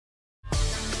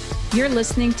You're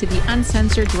listening to the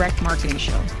Uncensored Direct Marketing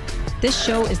Show. This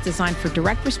show is designed for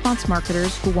direct response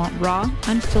marketers who want raw,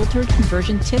 unfiltered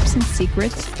conversion tips and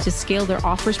secrets to scale their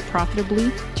offers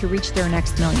profitably to reach their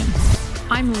next million.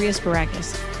 I'm Maria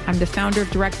Sparagas. I'm the founder of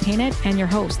Direct Painted and your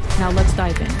host. Now let's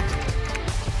dive in.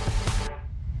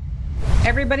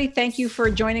 Everybody, thank you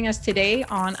for joining us today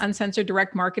on Uncensored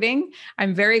Direct Marketing.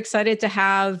 I'm very excited to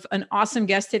have an awesome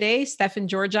guest today, Stefan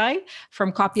Georgi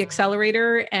from Copy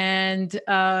Accelerator. And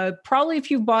probably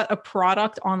if you've bought a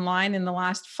product online in the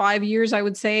last 5 years, I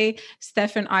would say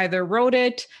Stefan either wrote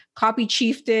it, copy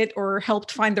chiefed it, or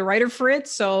helped find the writer for it.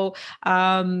 So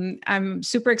I'm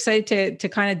super excited to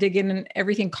kind of dig in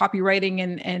everything copywriting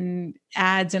and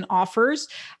ads and offers.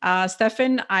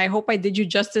 Stefan, I hope I did you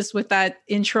justice with that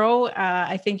intro.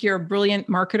 I think you're a brilliant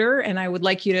marketer, and I would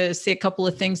like you to say a couple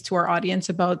of things to our audience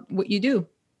about what you do.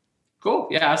 Cool.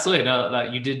 Yeah, absolutely. No,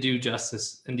 you did do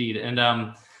justice indeed.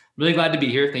 And really glad to be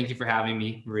here. Thank you for having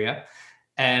me, Maria.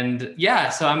 And yeah,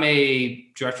 so I'm a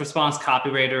direct response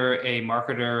copywriter, a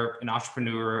marketer, an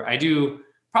entrepreneur. I do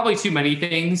probably too many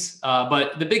things,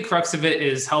 but the big crux of it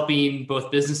is helping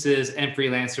both businesses and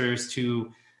freelancers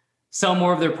to sell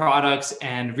more of their products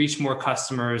and reach more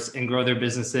customers and grow their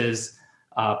businesses,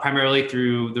 primarily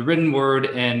through the written word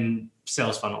and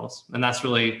sales funnels. And that's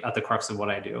really at the crux of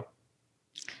what I do.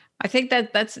 I think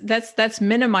that's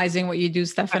minimizing what you do,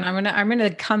 Stefan. I'm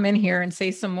gonna come in here and say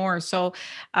some more. So,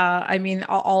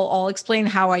 I'll explain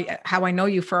how I know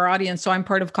you for our audience. So I'm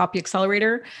part of Copy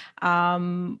Accelerator.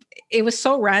 It was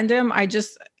so random.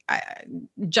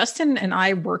 Justin and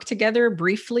I worked together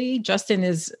briefly. Justin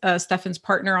is Stefan's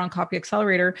partner on Copy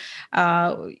Accelerator.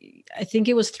 I think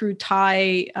it was through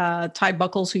Ty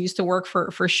Buckles, who used to work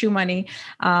for Shoe Money.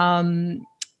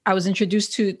 I was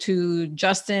introduced to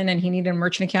Justin, and he needed a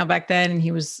merchant account back then, and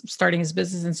he was starting his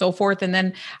business and so forth. And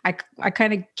then I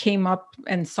kind of came up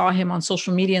and saw him on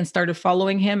social media and started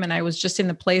following him. And I was just in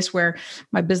the place where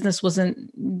my business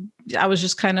I was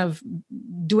just kind of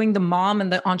doing the mom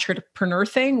and the entrepreneur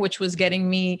thing, which was getting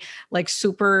me like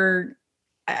super.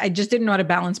 I just didn't know how to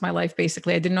balance my life.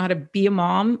 Basically, I didn't know how to be a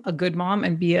mom, a good mom,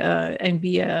 and be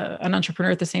an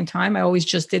entrepreneur at the same time. I always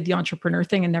just did the entrepreneur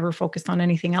thing and never focused on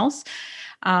anything else.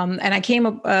 And I came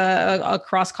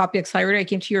across Copy Accelerator. I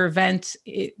came to your event.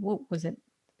 What was it?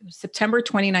 It was September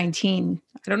 2019.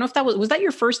 I don't know if was that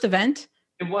your first event?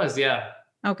 It was, yeah.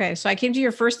 Okay. So I came to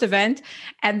your first event,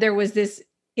 and there was this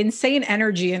insane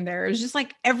energy in there. It was just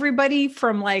like everybody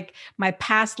from like my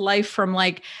past life, from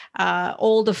like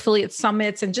old affiliate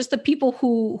summits, and just the people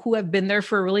who have been there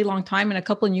for a really long time, and a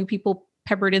couple of new people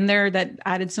peppered in there that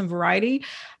added some variety.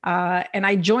 And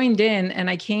I joined in, and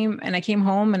I came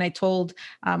home, and I told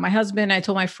my husband, I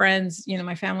told my friends,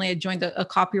 my family, I joined a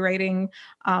copywriting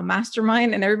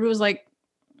mastermind, and everybody was like,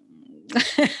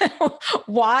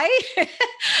 why?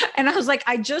 And I was like,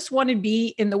 I just want to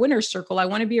be in the winner's circle. I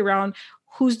want to be around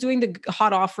who's doing the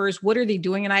hot offers. What are they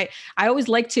doing? And I always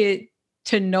like to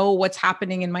know what's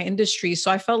happening in my industry.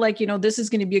 So I felt like, this is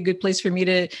going to be a good place for me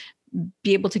to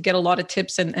be able to get a lot of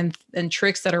tips and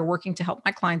tricks that are working to help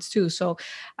my clients too. So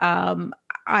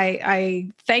I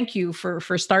thank you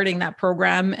for starting that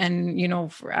program. And,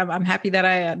 I'm happy that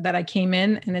I came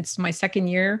in, and it's my second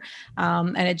year,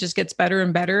 and it just gets better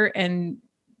and better. And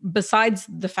besides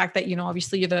the fact that,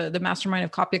 obviously you're the mastermind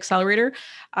of Copy Accelerator,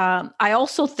 I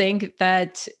also think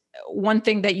that one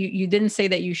thing that you didn't say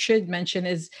that you should mention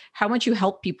is how much you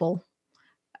help people.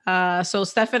 So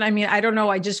Stefan, I don't know.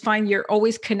 I just find you're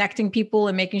always connecting people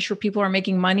and making sure people are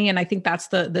making money. And I think that's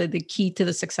the key to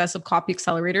the success of Copy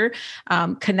Accelerator,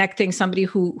 connecting somebody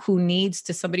who needs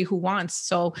to somebody who wants.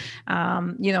 So,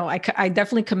 I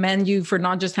definitely commend you for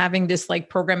not just having this like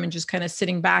program and just kind of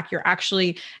sitting back. You're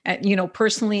actually,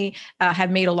 personally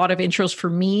have made a lot of intros for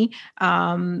me,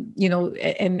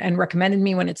 and recommended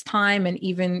me when it's time, and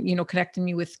even, connecting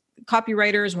me with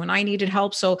copywriters when I needed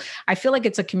help. So I feel like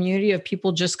it's a community of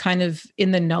people just kind of in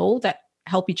the know that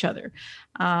help each other.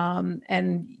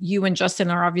 And you and Justin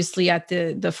are obviously at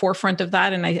the forefront of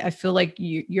that. And I feel like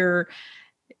you're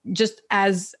just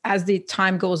as the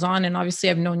time goes on, and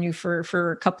obviously I've known you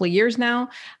for a couple of years now,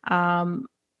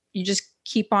 you just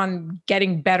keep on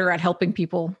getting better at helping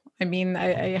people.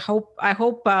 I hope,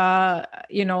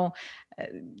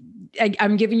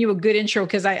 I'm giving you a good intro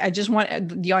because I just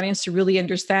want the audience to really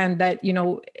understand that,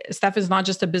 Steph is not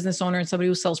just a business owner and somebody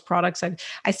who sells products.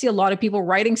 I see a lot of people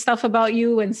writing stuff about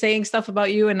you and saying stuff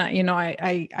about you. And,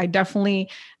 I definitely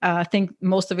think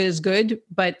most of it is good,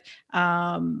 but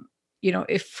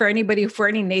if for any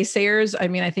naysayers, I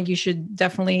mean, I think you should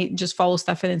definitely just follow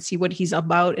Stefan and see what he's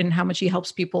about and how much he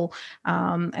helps people.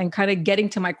 And kind of getting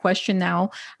to my question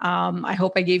now, I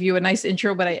hope I gave you a nice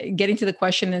intro, but getting to the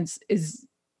question is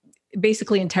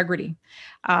basically integrity.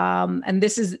 And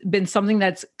this has been something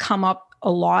that's come up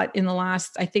a lot in the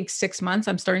last, I think, 6 months.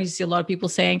 I'm starting to see a lot of people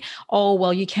saying, oh,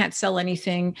 well, you can't sell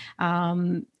anything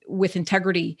with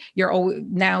integrity.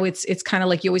 Now it's kind of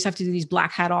like you always have to do these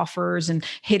black hat offers and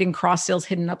hidden cross sales,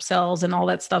 hidden upsells and all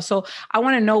that stuff. So I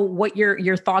want to know what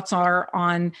your thoughts are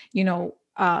on,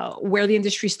 where the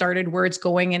industry started, where it's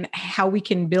going, and how we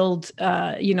can build,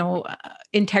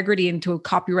 integrity into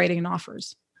copywriting and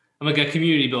offers. I'm like a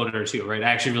community builder too, right?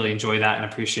 I actually really enjoy that and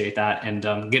appreciate that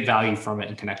and get value from it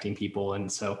and connecting people.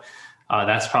 And so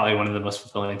that's probably one of the most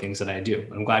fulfilling things that I do.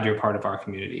 I'm glad you're part of our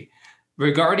community.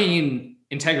 Regarding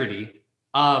integrity,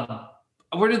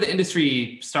 where did the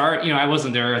industry start? I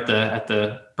wasn't there at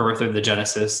the birth of the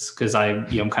genesis because I'm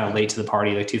kind of late to the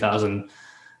party, like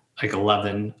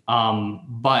 2011.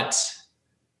 But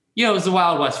it was the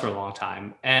Wild West for a long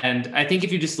time. And I think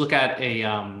if you just look at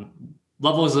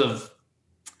levels of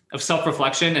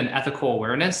self-reflection and ethical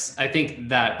awareness, I think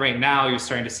that right now you're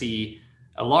starting to see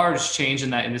a large change in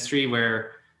that industry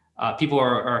where people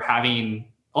are having,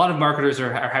 a lot of marketers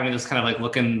are having this kind of like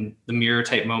look in the mirror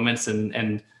type moments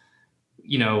and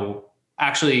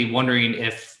actually wondering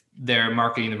if they're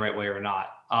marketing the right way or not.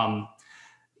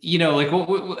 Like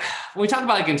when we talk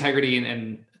about like integrity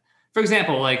and for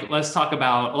example, like let's talk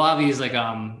about a lot of these like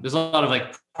there's a lot of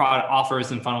like product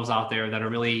offers and funnels out there that are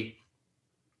really,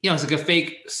 it's like a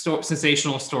fake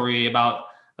sensational story about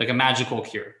like a magical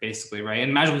cure, basically, right?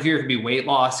 And magical cure could be weight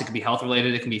loss, it could be health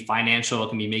related, it can be financial, it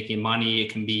can be making money,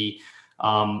 it can be,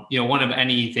 one of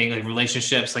anything like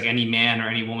relationships, like any man or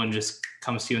any woman just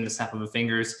comes to you in the snap of the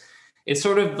fingers. It's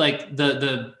sort of like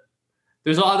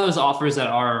there's a lot of those offers that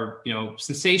are,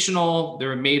 sensational,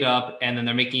 they're made up, and then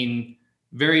they're making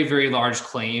very, very large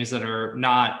claims that are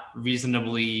not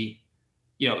reasonably,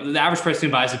 the average person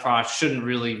who buys the product shouldn't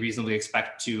really reasonably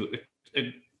expect to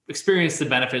experience the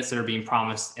benefits that are being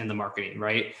promised in the marketing,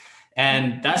 right?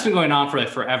 And that's been going on for like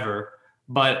forever.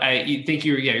 But I think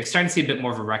you're starting to see a bit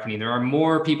more of a reckoning. There are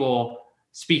more people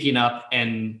speaking up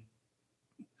and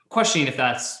questioning if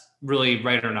that's really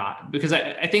right or not. Because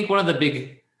I think one of the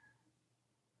big,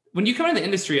 when you come into the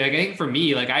industry, like I think for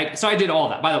me, I did all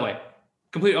that, by the way,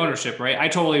 complete ownership, right? I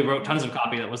totally wrote tons of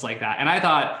copy that was like that. And I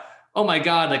thought, oh my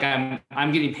God, like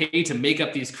I'm getting paid to make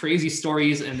up these crazy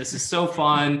stories and this is so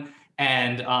fun.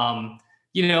 And, I'm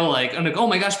like, oh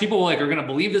my gosh, people are going to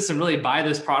believe this and really buy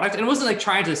this product. And it wasn't like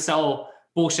trying to sell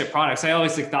bullshit products. I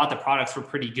always thought the products were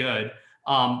pretty good.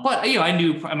 But I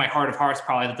knew in my heart of hearts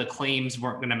probably that the claims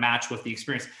weren't going to match with the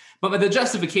experience. But the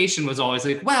justification was always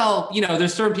like, well,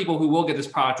 there's certain people who will get this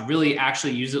product, really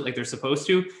actually use it like they're supposed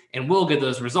to, and will get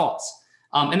those results.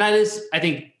 And that is, I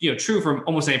think, true for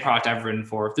almost any product I've written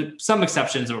for. There's some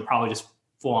exceptions that were probably just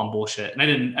full on bullshit.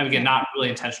 And again, not really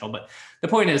intentional, but the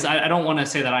point is, I don't want to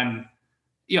say that I'm,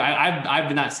 I've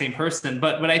been that same person,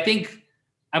 but I think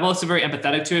I'm also very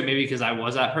empathetic to it, maybe because I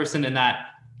was that person, in that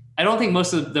I don't think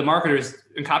most of the marketers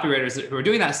and copywriters who are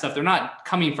doing that stuff, they're truly not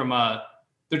coming from a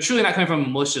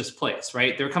malicious place,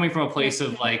 right? They're coming from a place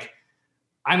of like,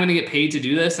 I'm going to get paid to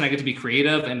do this and I get to be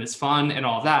creative and it's fun and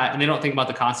all of that. And they don't think about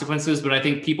the consequences. But I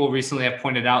think people recently have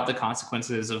pointed out the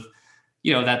consequences of,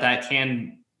 that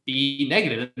can be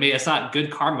negative. Maybe it's not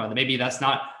good karma. Maybe that's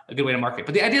not a good way to market.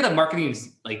 But the idea that marketing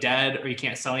is like dead or you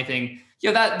can't sell anything,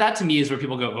 that to me is where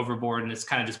people go overboard and it's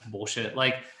kind of just bullshit.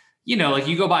 Like, like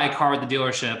you go buy a car at the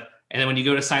dealership and then when you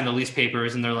go to sign the lease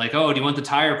papers and they're like, oh, do you want the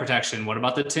tire protection? What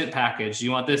about the tint package? Do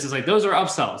you want this? It's like, those are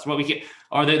upsells. What we get,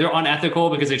 are they're unethical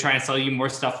because they try and sell you more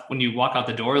stuff when you walk out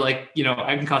the door? Like,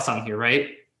 I can cuss on here,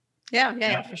 right?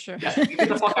 Yeah, for sure. Yeah, get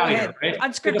the fuck out of here, right?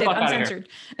 Unscripted, uncensored.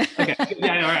 Okay.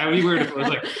 Yeah, it would be weird if it was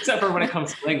like, except for when it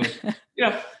comes to language.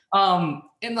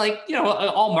 And like,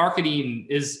 all marketing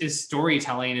is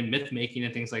storytelling and myth making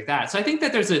and things like that. So I think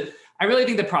that I really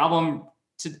think the problem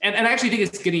and I actually think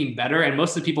it's getting better. And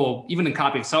most of the people, even in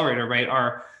Copy Accelerator, right,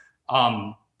 are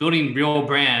building real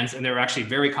brands and they're actually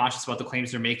very conscious about the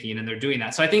claims they're making and they're doing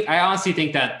that. So I honestly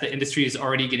think that the industry is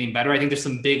already getting better. I think there's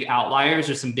some big outliers.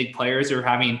 There's some big players who are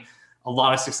having a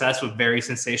lot of success with very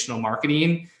sensational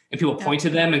marketing and people point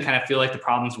to them and kind of feel like the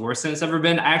problem's worse than it's ever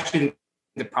been. I actually think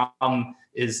the problem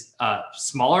is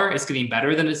smaller. It's getting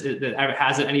better than it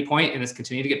has at any point and it's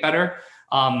continuing to get better.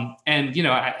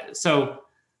 So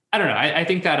I don't know. I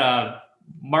think that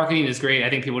marketing is great. I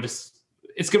think people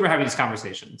it's good for having these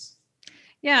conversations.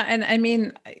 Yeah, and I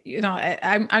mean,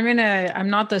 I'm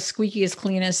not the squeakiest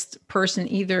cleanest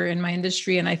person either in my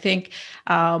industry, and I think,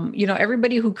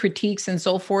 everybody who critiques and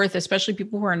so forth, especially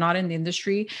people who are not in the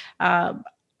industry, uh,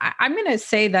 I'm gonna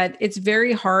say that it's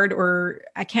very hard, or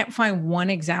I can't find one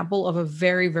example of a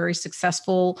very very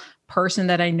successful person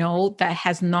that I know that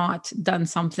has not done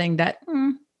something that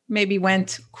maybe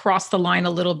went crossed the line a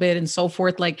little bit and so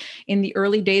forth. Like in the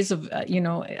early days of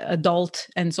adult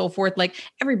and so forth, like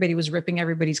everybody was ripping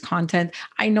everybody's content.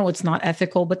 I know it's not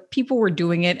ethical, but people were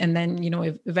doing it, and then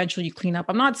eventually you clean up.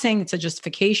 I'm not saying it's a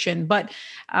justification, but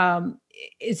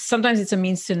it's sometimes it's a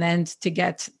means to an end to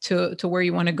get to where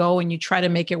you want to go, and you try to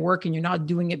make it work, and you're not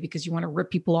doing it because you want to rip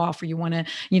people off, or you want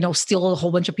to steal a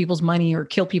whole bunch of people's money or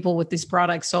kill people with these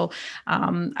products. So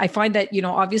I find that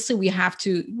obviously we have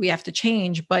to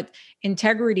change, but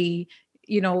integrity,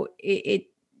 it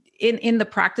in the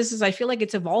practices, I feel like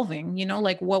it's evolving,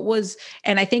 like what was,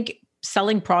 and I think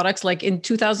selling products like in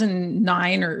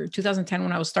 2009 or 2010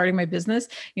 when I was starting my business,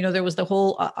 there was the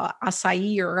whole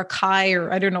acai or acai,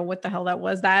 or I don't know what the hell that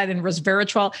was, that and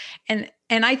resveratrol. And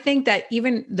I think that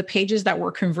even the pages that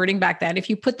were converting back then, if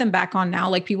you put them back on now,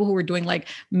 like people who were doing like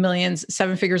millions,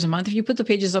 seven figures a month, if you put the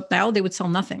pages up now, they would sell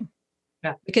nothing.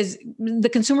 Yeah. Because the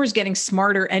consumer is getting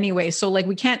smarter anyway. So like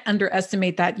we can't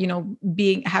underestimate that,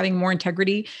 having more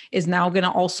integrity is now going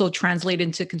to also translate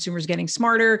into consumers getting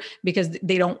smarter because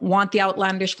they don't want the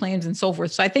outlandish claims and so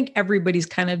forth. So I think everybody's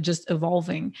kind of just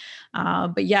evolving.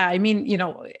 But yeah, I mean,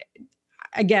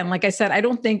 again, like I said, I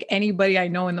don't think anybody I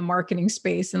know in the marketing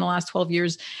space in the last 12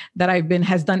 years that I've been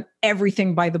has done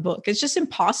everything by the book. It's just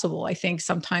impossible. I think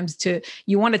sometimes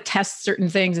you want to test certain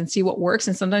things and see what works.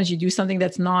 And sometimes you do something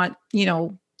that's not,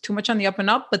 too much on the up and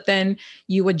up, but then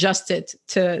you adjust it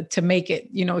to make it,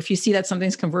 if you see that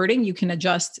something's converting, you can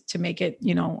adjust to make it,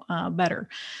 better.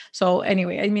 So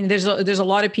anyway, I mean, there's a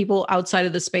lot of people outside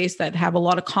of the space that have a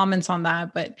lot of comments on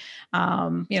that, but I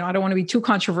don't want to be too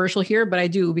controversial here, but I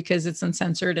do because it's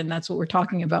uncensored and that's what we're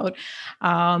talking about.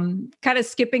 Kind of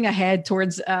skipping ahead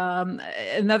towards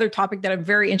another topic that I'm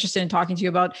very interested in talking to you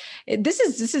about. This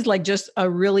is like just a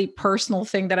really personal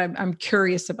thing that I'm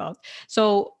curious about.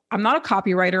 So I'm not a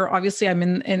copywriter. Obviously, I'm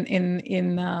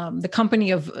in the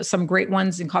company of some great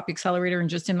ones in Copy Accelerator and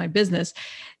just in my business.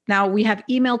 Now we have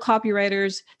email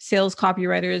copywriters, sales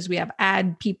copywriters, we have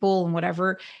ad people and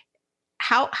whatever.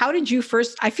 How did you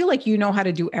first? I feel like you know how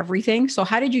to do everything. So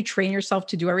how did you train yourself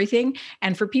to do everything?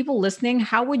 And for people listening,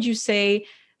 how would you say,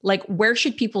 like, where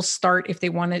should people start if they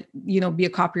want to, be a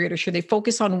copywriter? Should they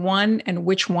focus on one, and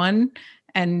which one?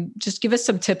 And just give us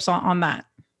some tips on that.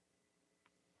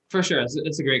 For sure.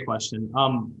 It's a great question.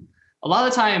 A lot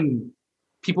of the time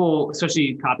people,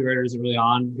 especially copywriters early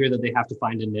on, hear that they have to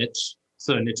find a niche.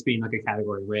 So a niche being like a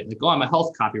category, right? Like, oh, I'm a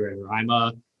health copywriter. I'm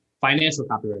a financial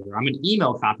copywriter. I'm an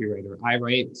email copywriter. I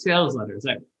write sales letters,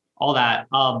 like all that.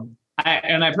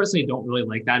 I personally don't really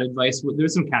like that advice.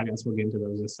 There's some caveats. We'll get into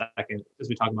those in a second as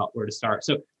we talk about where to start.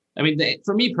 So, I mean,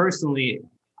 for me personally,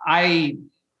 I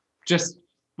just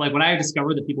like when I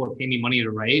discovered that people were paying me money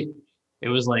to write, it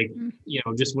was like,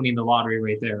 just winning the lottery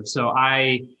right there. So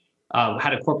I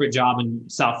had a corporate job in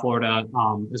South Florida.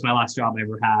 It was my last job I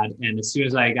ever had. And as soon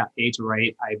as I got paid to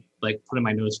write, I like put in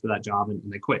my notes for that job and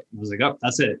I quit. I was like, oh,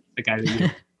 that's it. Like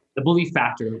the belief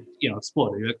factor,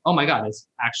 exploded. You're like, oh my God, it's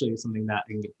actually something that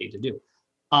I can get paid to do.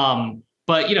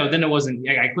 But then it wasn't,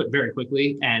 I quit very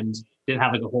quickly and didn't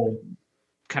have like a whole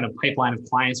kind of pipeline of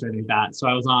clients or anything like that. So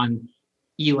I was on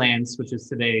Elance, which is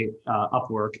today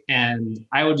Upwork. And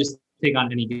I would just take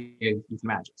on any gig you can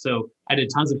imagine. So I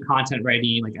did tons of content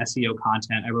writing, like SEO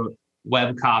content. I wrote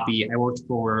web copy. I wrote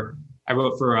for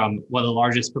one of the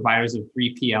largest providers of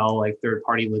 3PL, like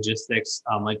third-party logistics,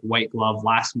 like white glove,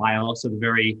 last mile. So the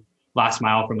very last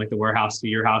mile from like the warehouse to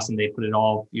your house, and they put it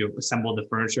all, assembled the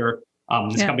furniture.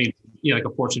 This company, like a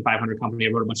Fortune 500 company,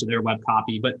 I wrote a bunch of their web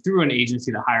copy, but through an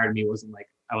agency that hired me. It wasn't like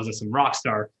I wasn't some rock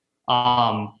star.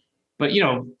 But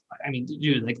I mean,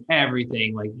 dude, like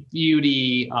everything, like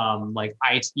beauty, like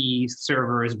IT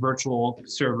servers, virtual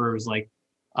servers, like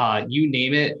you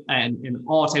name it, and in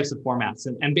all types of formats.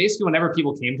 And basically, whenever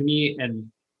people came to me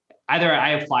and either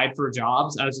I applied for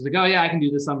jobs, I was just like, oh yeah, I can do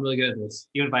this. I'm really good at this,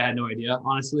 even if I had no idea,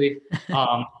 honestly.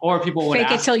 Or people would fake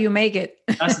it till you make it.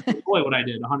 That's totally what I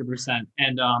did, 100%.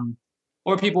 And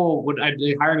or people would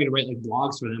hire me to write like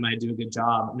blogs for them. I'd do a good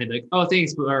job, and they'd be like, oh,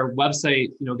 thanks, but our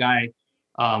website, guy.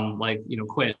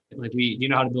 Quit. Like, do you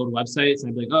know how to build websites? And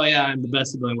I'd be like, oh yeah, I'm the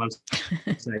best at building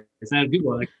websites. And then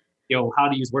people are like, how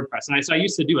to use WordPress. And I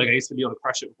used to be able to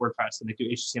crush it with WordPress and like do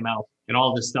HTML and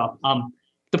all this stuff.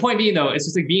 The point being though, it's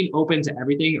just like being open to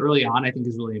everything early on, I think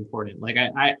is really important. Like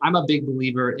I'm a big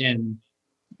believer in,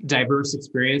 diverse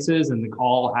experiences and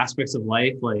all aspects of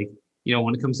life. Like,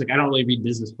 when it comes to, like, I don't really read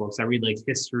business books. I read like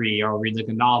history or read like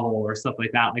a novel or stuff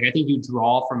like that. Like, I think you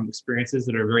draw from experiences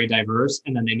that are very diverse,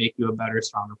 and then they make you a better,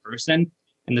 stronger person.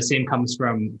 And the same comes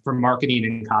from marketing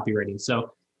and copywriting.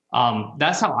 So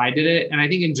that's how I did it. And I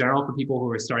think in general, for people who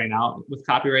are starting out with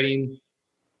copywriting,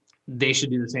 they should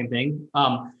do the same thing.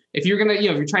 If you're gonna, if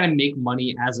you're trying to make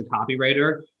money as a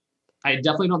copywriter, I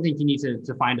definitely don't think you need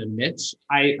to find a niche.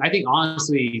 I think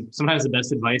honestly, sometimes the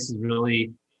best advice is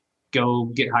really go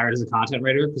get hired as a content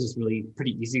writer, because it's really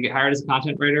pretty easy to get hired as a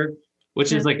content writer,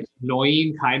 which is like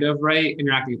annoying kind of, right? And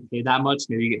you're not gonna get paid that much.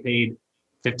 Maybe you get paid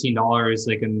 $15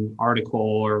 like an article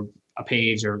or a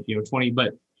page, or 20.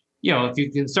 But if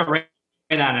you can start right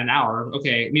on an hour,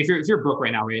 okay. I mean, if you're broke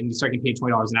right now, right, and you start getting paid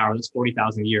 $20 an hour, that's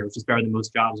 $40,000 a year, which is better than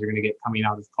most jobs you're gonna get coming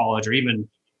out of college, or even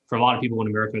for a lot of people in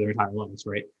America their entire lives,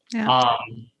 right? Yeah.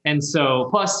 And so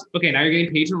plus, okay, now you're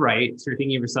getting paid to write. So you're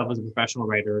thinking of yourself as a professional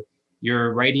writer.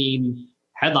 You're writing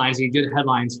headlines. You need good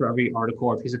headlines for every article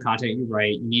or piece of content you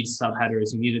write. You need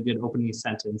subheaders. You need a good opening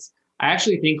sentence. I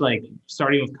actually think like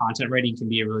starting with content writing can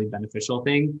be a really beneficial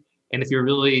thing. And if you're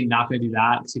really not going to do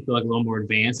that because you feel like a little more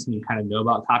advanced and you kind of know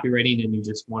about copywriting and you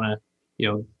just want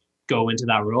to, go into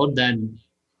that world, then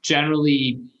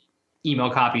generally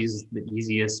email copy is the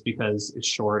easiest because it's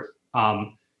short.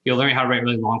 You'll learn how to write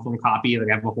really long form copy. Like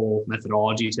I have a whole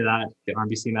methodology to that, the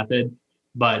RMBC method.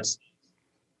 But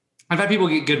I've had people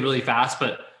get good really fast,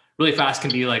 but really fast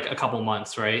can be like a couple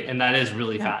months, right? And that is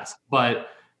really fast. But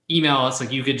email, it's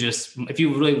like you could just, if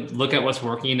you really look at what's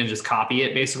working and just copy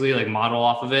it, basically like model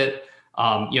off of it,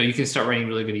 you can start writing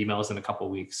really good emails in a couple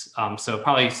of weeks. So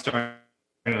probably starting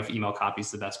with email copy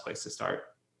is the best place to start.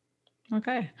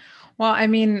 Okay. Well, I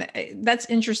mean, that's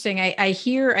interesting. I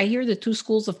hear the two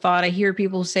schools of thought. I hear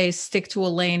people say stick to a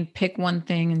lane, pick one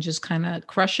thing and just kind of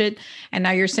crush it. And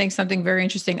now you're saying something very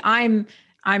interesting. I'm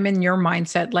in your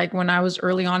mindset. Like when I was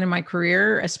early on in my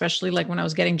career, especially like when I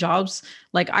was getting jobs,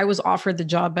 like I was offered the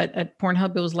job at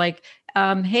Pornhub. It was like,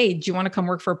 hey, do you want to come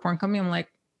work for a porn company? I'm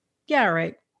like, yeah,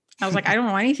 right. I was like, I don't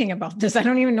know anything about this. I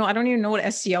don't even know what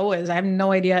SEO is. I have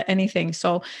no idea anything.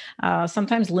 So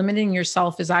sometimes limiting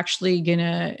yourself is actually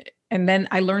gonna, and then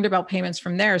I learned about payments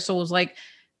from there. So it was like,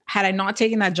 had I not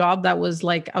taken that job, that was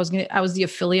like, I was the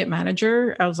affiliate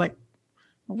manager. I was like,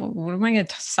 what am I going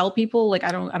to sell people? Like,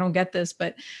 I don't get this,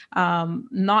 but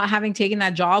not having taken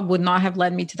that job would not have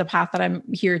led me to the path that I'm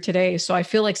here today. So I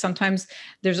feel like sometimes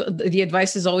the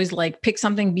advice is always like, pick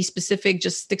something, be specific,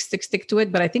 just stick to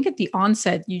it. But I think at the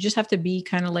onset, you just have to be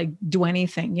kind of like, do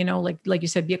anything, like you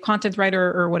said, be a content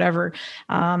writer or whatever.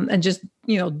 And just,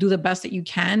 do the best that you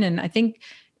can. And I think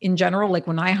in general, like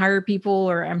when I hire people,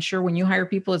 or I'm sure when you hire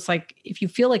people, it's like, if you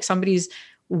feel like somebody's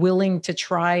willing to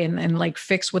try and like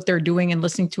fix what they're doing and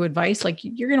listening to advice, like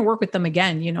you're going to work with them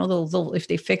again, they'll if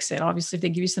they fix it. Obviously if they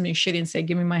give you something shitty and say,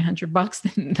 give me my $100,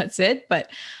 then that's it. But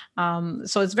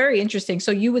so it's very interesting.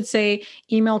 So you would say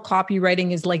email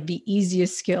copywriting is like the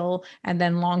easiest skill, and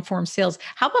then long form sales.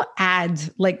 How about ads,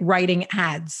 like writing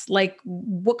ads? Like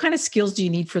what kind of skills do you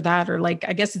need for that? Or like,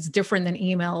 I guess it's different than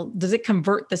email. Does it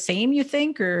convert the same, you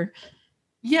think, or?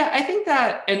 Yeah, I think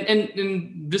that,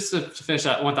 and just to finish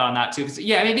that one thought on that too, because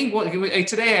I think like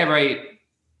today I write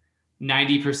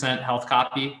 90% health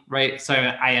copy, right? So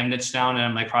I am niche down, and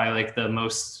I'm like probably like the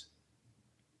most,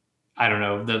 I don't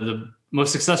know, the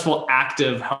most successful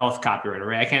active health copywriter,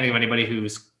 right? I can't think of anybody who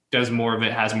does more of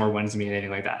it, has more wins than me, anything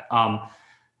like that.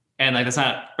 And like, that's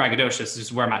not braggadocious, it's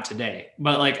just where I'm at today.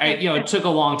 But like, it took a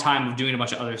long time of doing a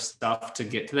bunch of other stuff to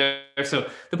get to there. So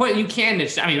the point, you can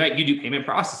niche, right, you do payment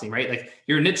processing, right? Like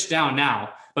you're niche down now,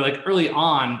 but like early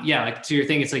on, like to your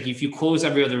thing, it's like, if you close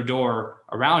every other door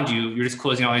around you, you're just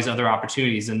closing all these other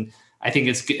opportunities. And I think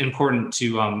it's important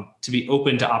to be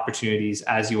open to opportunities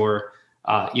as you're,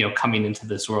 coming into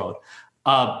this world.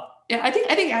 I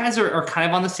think ads are kind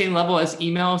of on the same level as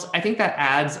emails. I think that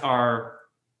ads are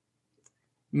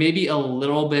maybe a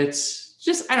little bit,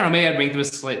 just, I don't know, maybe I'd rank them as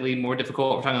slightly more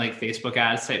difficult. We're talking like Facebook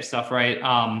ads type stuff, right?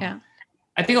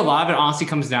 I think a lot of it honestly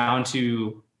comes down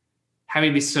to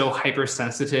having to be so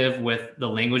hypersensitive with the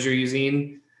language you're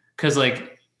using. Cause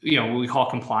like, what we call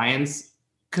compliance.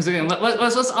 Cause again,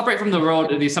 let's operate from the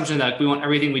world of the assumption that we want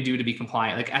everything we do to be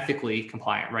compliant, like ethically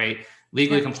compliant, right?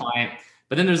 Legally compliant.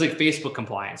 But then there's like Facebook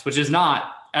compliance, which is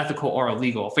not ethical or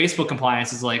illegal. Facebook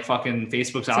compliance is like fucking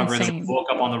Facebook's algorithm woke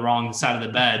up on the wrong side of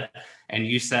the bed and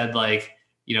you said like,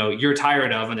 you're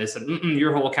tired of, and they said,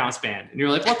 your whole account's banned. And you're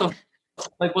like, what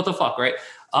the fuck, right?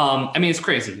 It's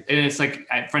crazy. And it's like,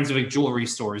 I have friends with like jewelry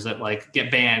stores that like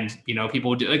get banned,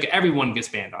 people do, like everyone gets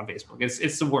banned on Facebook.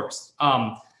 It's the worst.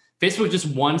 Facebook just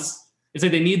wants it's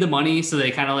like they need the money, so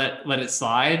they kind of let it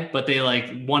slide, but they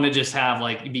like want to just have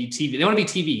like be TV. They want to be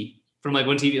TV from like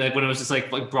when TV, like when it was just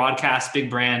like broadcast, big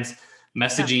brands,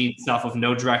 messaging stuff with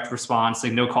no direct response,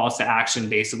 like no calls to action,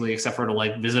 basically, except for to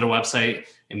like visit a website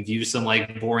and view some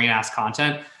like boring ass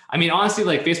content. I mean, honestly,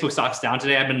 like Facebook stock's down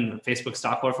today. I've been a Facebook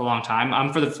stock holder for a long time.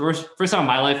 I'm for the first time in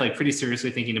my life, like pretty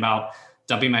seriously thinking about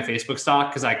dumping my Facebook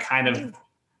stock because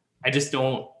I just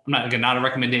don't. I'm not, again, not a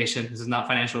recommendation. This is not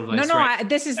financial advice. No, right?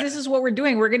 This is what we're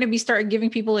doing. We're going to be start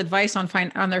giving people advice on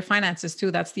their finances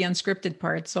too. That's the unscripted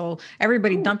part. So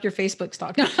everybody dump your Facebook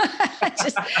stock.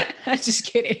 just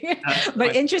kidding.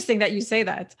 But interesting that you say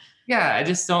that. Yeah. I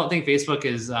just don't think Facebook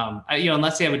is,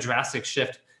 unless they have a drastic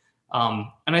shift. And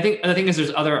I think the thing is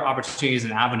there's other opportunities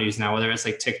and avenues now, whether it's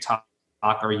like TikTok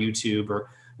or YouTube or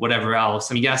whatever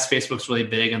else. I mean, yes, Facebook's really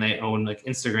big and they own like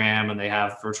Instagram and they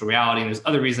have virtual reality and there's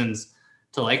other reasons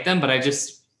to like them, but I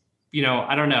just,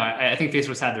 I don't know. I think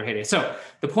Facebook's had their heyday. So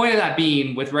the point of that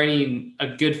being with writing a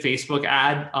good Facebook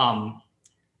ad,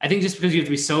 I think just because you have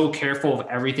to be so careful of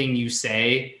everything you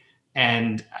say,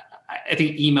 and I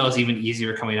think email is even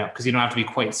easier coming up because you don't have to be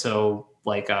quite so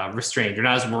like restrained. You're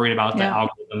not as worried about the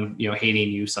algorithm,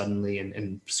 hating you suddenly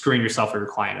and screwing yourself or your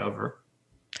client over.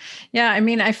 Yeah, I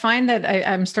mean, I find that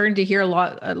I'm starting to hear a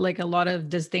lot of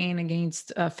disdain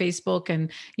against Facebook, and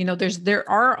there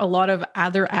are a lot of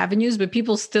other avenues, but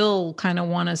people still kind of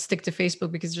want to stick to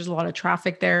Facebook because there's a lot of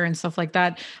traffic there and stuff like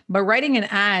that. But writing an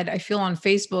ad, I feel on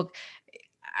Facebook,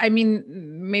 I mean,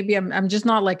 maybe I'm just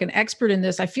not like an expert in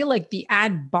this. I feel like the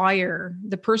ad buyer,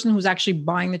 the person who's actually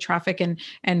buying the traffic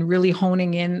and really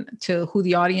honing in to who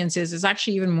the audience is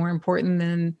actually even more important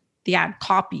than the ad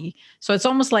copy. So it's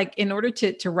almost like in order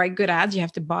to write good ads, you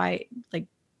have to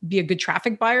be a good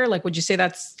traffic buyer. Like, would you say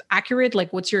that's accurate?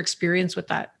 Like, what's your experience with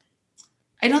that?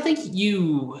 I don't think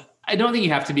you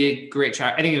have to be a great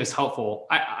track. I think it was helpful.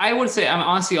 I would say,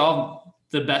 honestly, all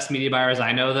the best media buyers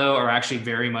I know though, are actually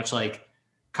very much like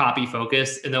copy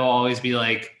focused, and they'll always be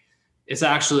like, it's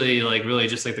actually like really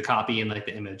just like the copy and like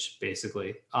the image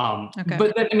basically. Okay.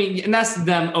 But then, I mean, and that's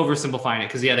them oversimplifying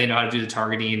it. Cause they know how to do the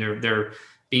targeting. They're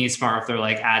being smart with their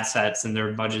like ad sets and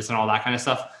their budgets and all that kind of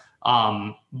stuff.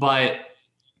 But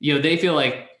they feel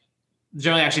like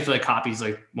generally actually feel like copy is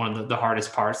like one of the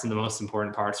hardest parts and the most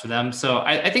important parts for them. So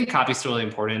I think copy is still really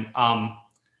important.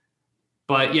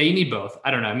 But yeah, you need both.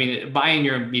 I don't know. I mean, buying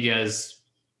your media is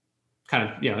kind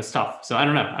of, it's tough. So I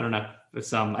don't know.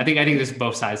 It's, I think there's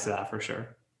both sides to that for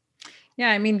sure.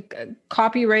 Yeah, I mean,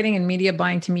 copywriting and media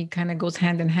buying to me kind of goes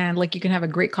hand in hand. Like you can have a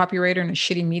great copywriter and a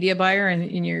shitty media buyer,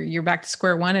 and you're back to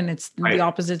square one, and it's right. The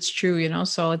opposite's true,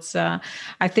 So it's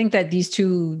I think that these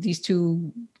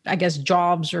two, I guess,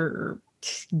 jobs or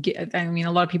I mean,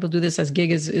 a lot of people do this as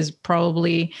gig is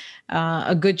probably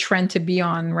a good trend to be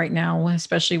on right now,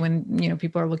 especially when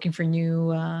people are looking for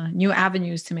new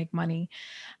avenues to make money.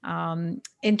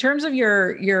 In terms of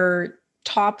your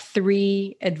top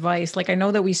 3 advice, like I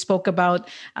know that we spoke about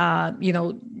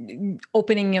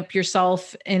opening up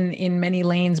yourself in many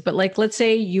lanes, but like let's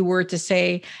say you were to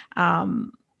say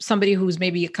somebody who's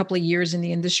maybe a couple of years in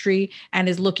the industry and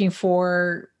is looking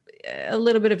for a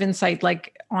little bit of insight,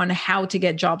 like on how to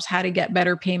get jobs, how to get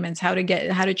better payments, how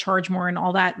to charge more and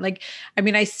all that. Like, I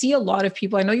mean, I see a lot of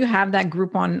people, I know you have that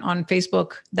group on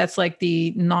Facebook. That's like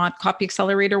the not Copy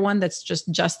Accelerator one. That's just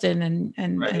Justin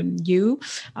and right. and you,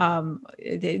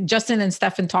 Justin and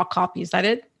Stefan talk copy. Is that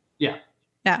it? Yeah.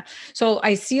 Yeah. So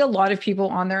I see a lot of people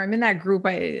on there. I'm in that group.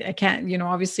 I can't,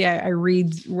 obviously I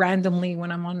read randomly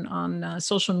when I'm on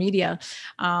social media.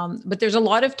 But there's a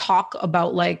lot of talk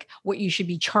about like what you should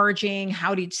be charging,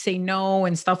 how do you say no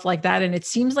and stuff like that. And it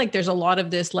seems like there's a lot of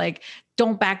this, like,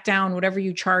 don't back down, whatever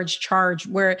you charge,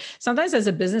 where sometimes as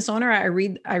a business owner, I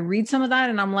read some of that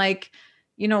and I'm like,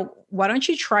 why don't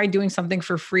you try doing something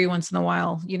for free once in a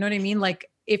while? You know what I mean? Like,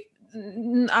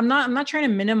 I'm not trying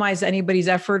to minimize anybody's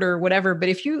effort or whatever, but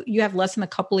if you have less than a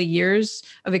couple of years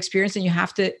of experience and you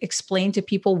have to explain to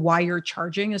people why you're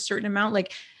charging a certain amount,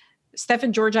 like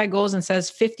Stefan Georgi goes and says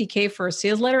 $50K for a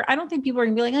sales letter, I don't think people are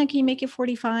gonna be like, oh, can you make it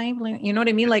 45? Like, you know what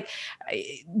I mean? Like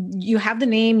you have the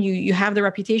name, you have the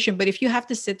reputation, but if you have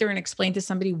to sit there and explain to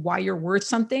somebody why you're worth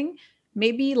something,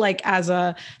 maybe like as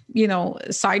a,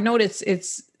 side note,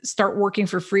 it's start working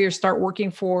for free or start working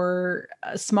for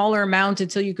a smaller amount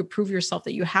until you could prove yourself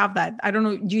that you have that. I don't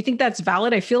know. Do you think that's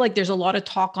valid? I feel like there's a lot of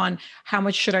talk on how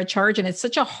much should I charge? And it's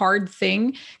such a hard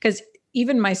thing because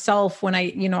even myself, when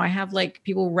I have like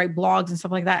people write blogs and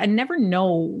stuff like that, I never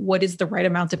know what is the right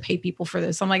amount to pay people for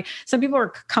this. I'm like, some people are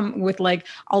come with like,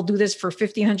 I'll do this for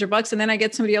 $1,500. And then I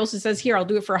get somebody else who says, here, I'll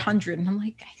do it for 100. And I'm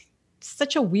like,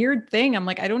 such a weird thing. I'm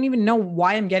like, I don't even know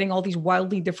why I'm getting all these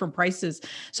wildly different prices.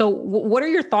 So what are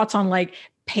your thoughts on like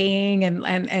paying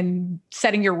and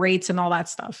setting your rates and all that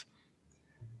stuff?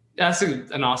 That's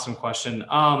an awesome question.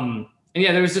 And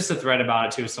yeah, there was just a thread about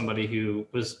it too. Somebody who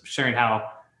was sharing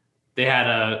how they had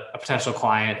a potential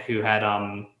client who had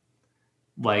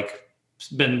like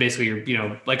been basically,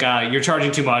 like you're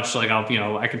charging too much. Like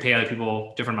I can pay other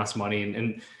people different amounts of money,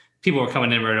 and people were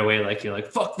coming in right away. Like you're like,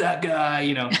 fuck that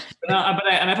guy, But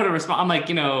I put a response. I'm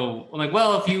like,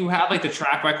 well, if you have like the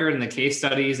track record and the case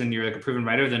studies and you're like a proven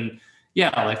writer, then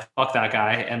yeah, like fuck that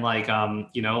guy, and like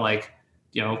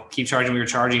keep charging what you're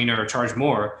charging or charge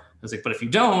more. I was like, but if you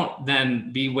don't,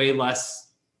 then be way less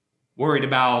worried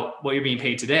about what you're being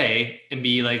paid today and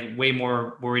be like way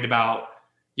more worried about,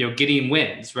 getting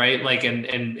wins, right? Like, and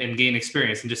gaining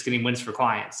experience and just getting wins for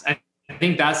clients. I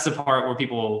think that's the part where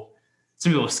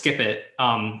some people skip it.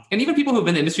 And even people who've been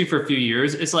in the industry for a few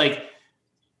years, it's like,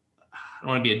 I don't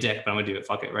want to be a dick, but I'm gonna do it.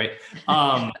 Fuck it. Right.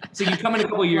 So you come in a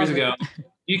couple of years ago,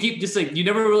 you keep just like, you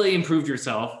never really improved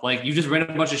yourself. Like you just read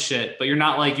a bunch of shit, but you're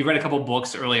not like, you read a couple of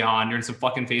books early on, you're in some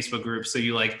fucking Facebook groups. So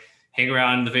you like hang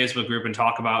around in the Facebook group and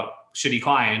talk about shitty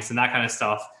clients and that kind of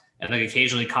stuff. And like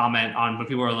occasionally comment on when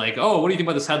people are like, oh, what do you think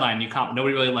about this headline?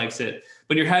 Nobody really likes it.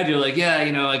 But in your head, you're like, yeah,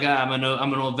 like I'm an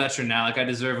old veteran now. Like I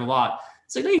deserve a lot.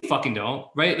 It's like, no, you fucking don't.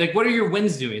 Right. Like, what are your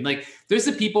wins doing? Like there's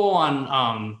the people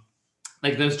on,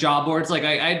 like those job boards. Like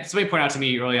somebody pointed out to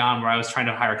me early on where I was trying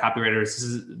to hire copywriters.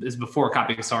 This is before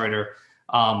Copy Accelerator.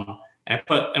 And I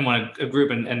put in a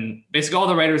group and basically all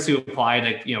the writers who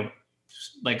applied,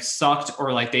 like sucked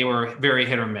or like they were very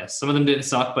hit or miss. Some of them didn't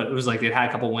suck, but it was like they'd had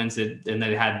a couple wins and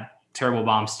they had terrible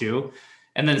bombs too.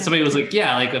 And then somebody was like,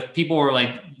 yeah, like if people were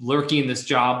like lurking this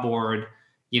job board,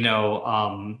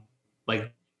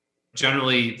 like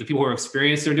generally the people who are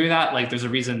experienced are doing that. Like there's a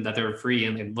reason that they're free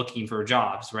and looking for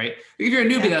jobs, right? If you're a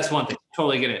newbie, that's one thing.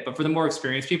 Totally get it. But for the more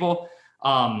experienced people,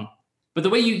 but the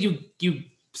way you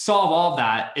solve all of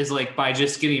that is like by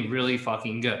just getting really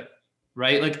fucking good,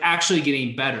 right? Like actually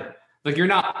getting better. Like you're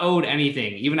not owed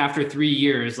anything, even after 3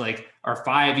 years, like, or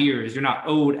 5 years, you're not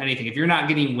owed anything. If you're not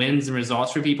getting wins and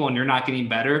results for people and you're not getting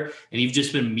better and you've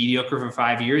just been mediocre for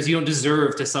 5 years, you don't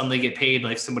deserve to suddenly get paid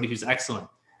like somebody who's excellent.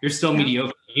 You're still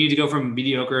mediocre. You need to go from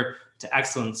mediocre to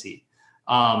excellency,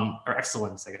 or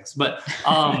excellence, I guess. But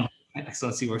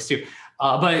excellency works too.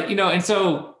 And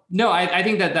so, no, I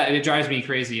think that it drives me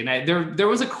crazy. And there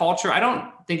was a culture, I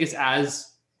don't think it's as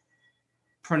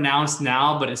pronounced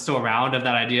now, but it's still around, of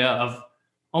that idea of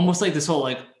almost like this whole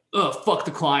like, oh, fuck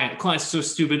the client. Client's so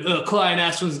stupid. Client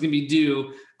asks when's gonna be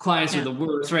due. Clients are the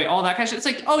worst, right? All that kind of shit. It's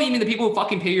like, oh, you mean the people who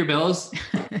fucking pay your bills?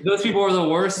 Those people are the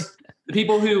worst. The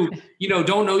people who,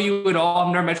 don't know you at all,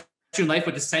 have never met you in life,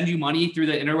 but to send you money through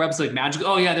the interwebs like magic.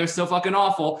 Oh yeah, they're so fucking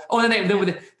awful. Oh, and then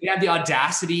they have the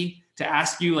audacity to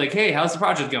ask you like, hey, how's the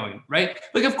project going? Right?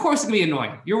 Like, of course it's gonna be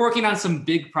annoying. You're working on some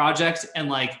big project and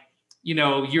like,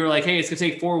 you're like, hey, it's gonna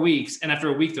take 4 weeks. And after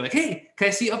a week, they're like, hey, can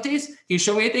I see updates? Can you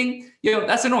show me anything?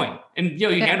 That's annoying. And you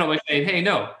handle it by saying, hey,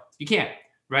 no, you can't.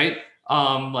 Right?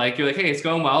 Like you're like, hey, it's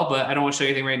going well, but I don't want to show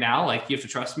you anything right now. Like you have to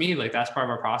trust me. Like that's part of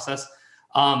our process.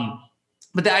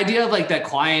 But the idea of like that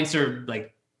clients are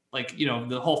like,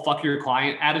 the whole fuck your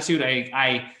client attitude,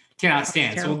 I cannot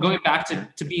stand. So going back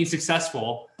to being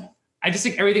successful, I just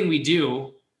think everything we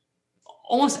do,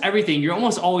 almost everything, you're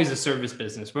almost always a service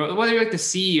business. Whether you're like the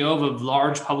CEO of a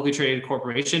large publicly traded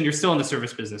corporation, you're still in the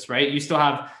service business, right? You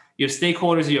have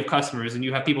stakeholders, you have customers, and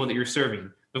you have people that you're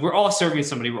serving. But we're all serving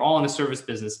somebody. We're all in the service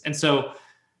business. And so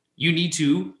you need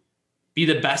to be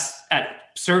the best at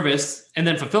service and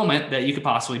then fulfillment that you could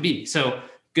possibly be. So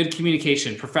good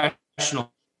communication,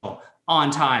 professional,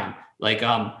 on time, like,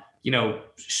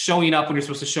 showing up when you're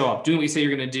supposed to show up, doing what you say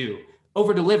you're going to do,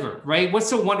 over deliver, right? What's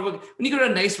so wonderful when you go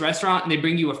to a nice restaurant and they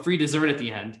bring you a free dessert at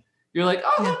the end, you're like,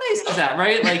 oh, how nice is that?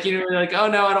 Right? Like, you're like, oh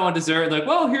no, I don't want dessert. Like,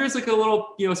 well, here's like a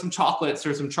little, some chocolates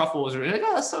or some truffles, or you're like,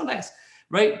 oh, that's so nice.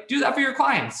 Right? Do that for your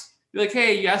clients. You're like,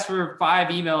 hey, you asked for 5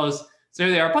 emails. So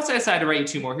here they are. Plus I decided to write you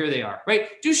 2 more. Here they are.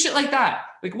 Right? Do shit like that.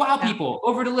 Like, wow, people,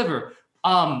 over deliver.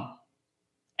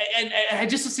 And I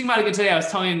just was thinking about it again today. I was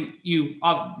telling you,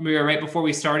 Maria, right before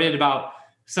we started, about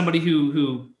somebody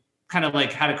who kind of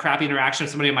like had a crappy interaction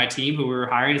with somebody on my team who we were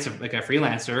hiring as like a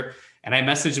freelancer. And I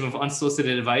messaged him with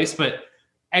unsolicited advice. But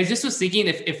I just was thinking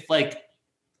if like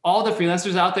all the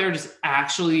freelancers out there just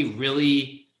actually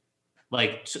really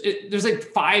like, there's like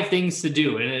 5 things to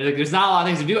do. And like, there's not a lot of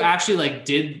things. If you actually like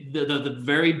did the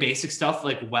very basic stuff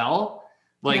like well,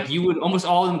 like you would, almost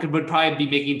all of them would probably be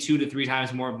making 2 to 3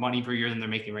 times more money per year than they're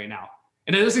making right now.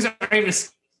 And those things aren't even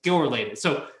skill related.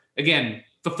 So again,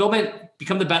 fulfillment,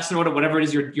 become the best in whatever it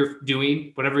is you're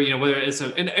doing, whatever, whether it's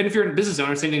and if you're a business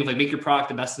owner, same thing, like make your product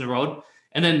the best in the world.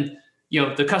 And then,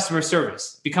 the customer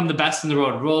service, become the best in the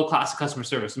world, world-class customer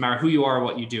service, no matter who you are or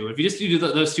what you do. If you just do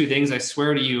those two things, I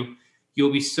swear to you,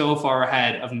 you'll be so far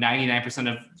ahead of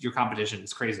 99% of your competition.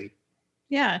 It's crazy.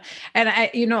 Yeah. And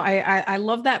I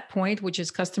love that point, which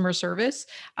is customer service.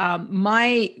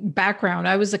 My background,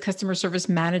 I was a customer service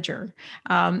manager.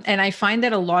 And I find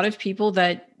that a lot of people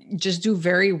that just do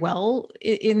very well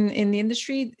in the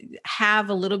industry have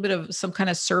a little bit of some kind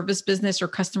of service business or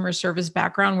customer service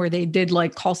background where they did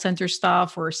like call center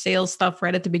stuff or sales stuff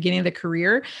right at the beginning of the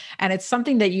career. And it's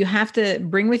something that you have to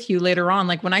bring with you later on.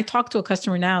 Like when I talk to a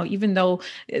customer now, even though,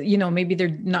 maybe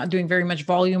they're not doing very much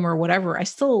volume or whatever, I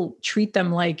still treat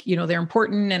them like, they're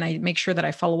important, and I make sure that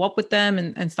I follow up with them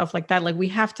and stuff like that. Like we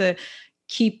have to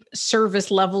keep service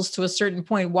levels to a certain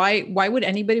point. Why would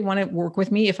anybody want to work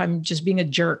with me if I'm just being a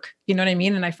jerk? You know what I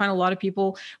mean? And I find a lot of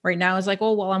people right now is like,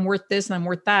 oh, well, I'm worth this and I'm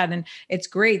worth that. And it's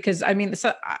great because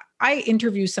so I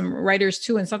interview some writers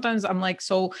too. And sometimes I'm like,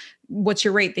 so what's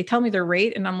your rate? They tell me their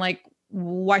rate. And I'm like,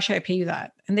 why should I pay you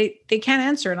that? And they can't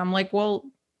answer. And I'm like, well,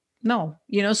 no,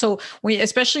 so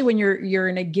especially when you're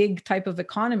in a gig type of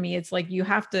economy, it's like you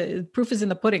have to, proof is in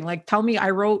the pudding. Like, tell me I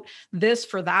wrote this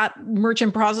for that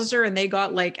merchant processor and they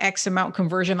got like X amount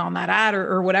conversion on that ad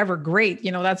or whatever. Great.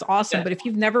 That's awesome. Yeah. But if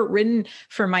you've never written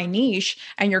for my niche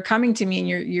and you're coming to me and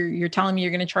you're telling me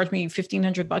you're going to charge me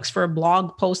 $1,500 for a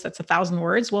blog post that's 1,000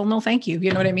 words. Well, no, thank you.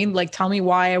 You know what I mean? Like, tell me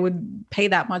why I would pay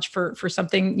that much for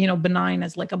something, benign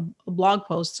as like a blog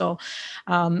post. So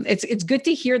it's good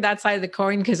to hear that side of the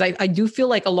coin, because I do feel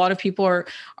like a lot of people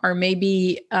are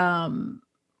maybe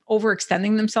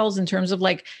overextending themselves in terms of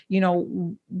like,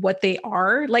 what they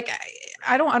are. Like,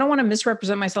 I don't want to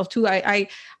misrepresent myself too. I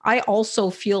also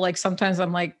feel like sometimes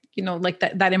I'm like, like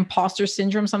that imposter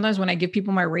syndrome. Sometimes when I give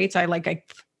people my rates, I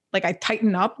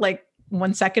tighten up like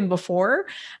 1 second before.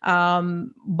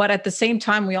 But at the same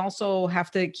time, we also have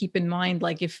to keep in mind,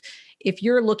 like if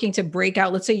you're looking to break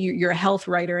out, let's say you're a health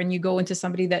writer and you go into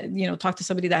somebody that, talk to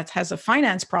somebody that has a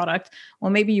finance product.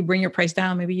 Well, maybe you bring your price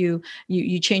down, maybe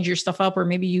you change your stuff up, or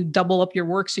maybe you double up your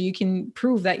work so you can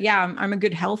prove that, yeah, I'm a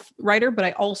good health writer, but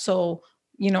I also,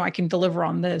 I can deliver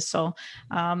on this. So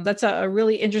that's a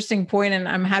really interesting point. And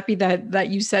I'm happy that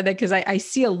you said that, because I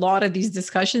see a lot of these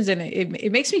discussions and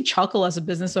it makes me chuckle as a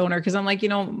business owner, because I'm like,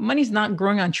 money's not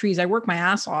growing on trees. I work my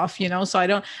ass off, so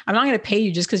I'm not going to pay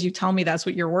you just because you tell me that's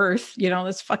what you're worth.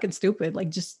 That's fucking stupid. Like,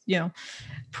 just,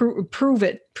 prove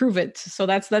it. So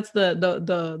that's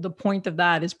the point of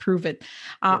that, is prove it.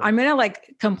 I'm going to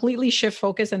like completely shift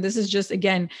focus. And this is just,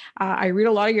 again, I read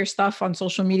a lot of your stuff on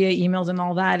social media, emails and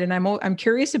all that. And I'm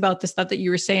curious about the stuff that you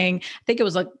were saying. I think it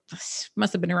was like,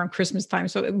 must've been around Christmas time.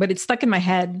 So, but it's stuck in my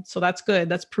head. So that's good.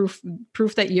 That's proof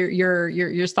that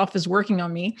your stuff is working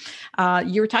on me.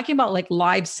 You were talking about like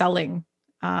live selling,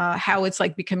 how it's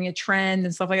like becoming a trend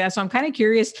and stuff like that. So I'm kind of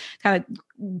curious, kind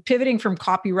of pivoting from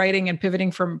copywriting and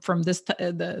pivoting from this,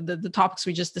 the topics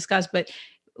we just discussed, but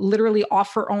literally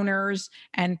offer owners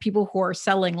and people who are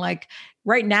selling. Like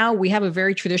right now we have a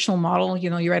very traditional model.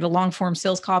 You write a long form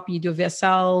sales copy, you do a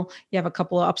VSL, you have a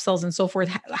couple of upsells and so forth.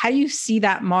 How do you see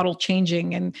that model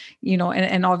changing? And,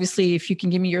 and obviously if you can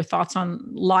give me your thoughts on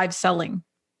live selling.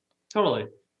 Totally.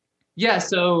 Yeah.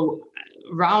 So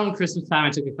around Christmas time, I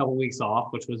took a couple of weeks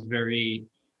off, which was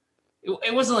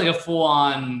it wasn't like a full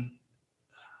on,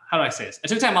 how do I say this? I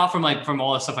took time off from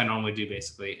all the stuff I normally do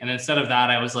basically. And instead of that,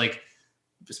 I was like,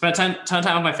 spent a ton of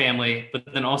time with my family, but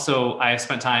then also I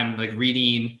spent time like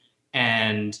reading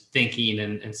and thinking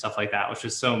and stuff like that, which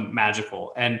was so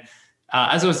magical. And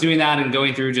as I was doing that and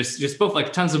going through just both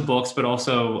like tons of books, but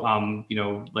also,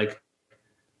 like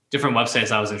different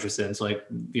websites I was interested in. So like,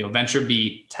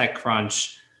 VentureBeat,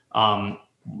 TechCrunch, and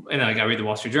then like I read the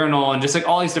Wall Street Journal and just like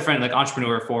all these different like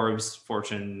entrepreneur, Forbes,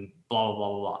 Fortune, blah, blah,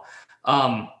 blah, blah,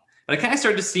 blah. But I kind of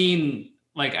started seeing,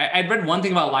 like I'd read one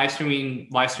thing about live stream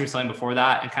selling before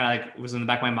that, and kind of like was in the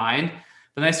back of my mind.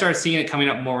 But then I started seeing it coming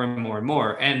up more and more and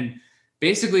more. And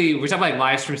basically we're talking like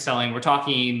live stream selling. We're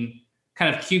talking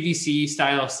kind of QVC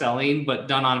style selling, but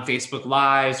done on Facebook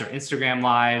Lives or Instagram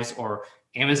Lives, or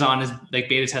Amazon is like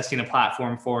beta testing a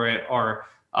platform for it, or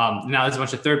now there's a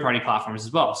bunch of third-party platforms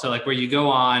as well. So like where you go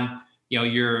on,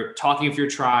 you're talking with your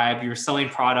tribe, you're selling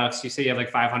products. You say you have like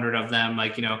 500 of them,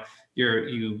 like,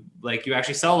 you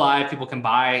actually sell live, people can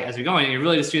buy as you're going, and you're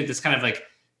really just doing this kind of like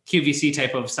QVC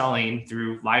type of selling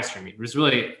through live streaming. It was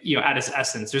really, at its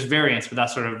essence, there's variants, but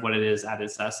that's sort of what it is at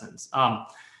its essence.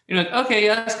 Like, okay,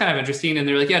 yeah, that's kind of interesting. And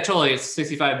they're like, yeah, totally. It's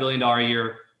 $65 billion a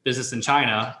year business in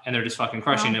China, and they're just fucking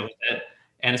crushing it with it.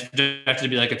 And it's projected to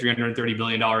be like a $330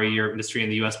 billion a year industry in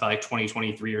the US by like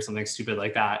 2023 or something stupid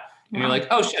like that. And you're like,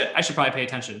 oh shit, I should probably pay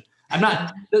attention. I'm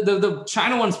not, the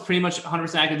China one's pretty much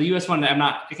 100% accurate. The US one,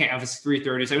 I can't have, it's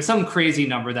 330. So it was some crazy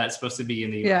number that's supposed to be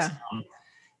in the US.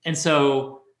 And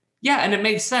so, yeah, and it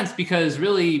makes sense because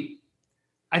really,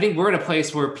 I think we're at a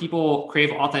place where people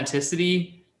crave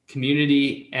authenticity,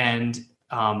 community, and,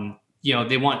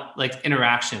 they want like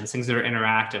interactions, things that are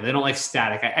interactive. They don't like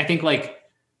static. I think like,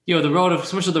 the road of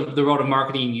so much of the road of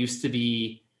marketing used to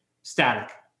be static.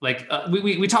 Like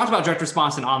we talked about direct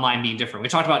response and online being different. We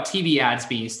talked about TV ads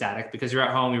being static because you're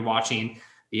at home, you're watching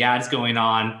the ads going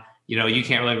on. You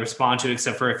can't really respond to it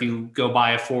except for if you go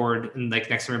buy a Ford and like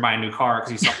next time you're buying a new car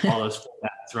because you saw all those Ford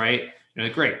ads, right? You're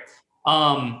like, great.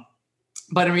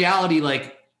 But in reality,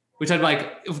 like we talked about,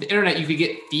 like with the internet, you could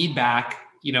get feedback,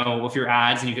 with your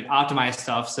ads and you could optimize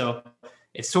stuff. So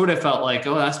it sort of felt like,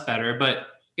 oh, that's better, but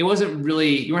it wasn't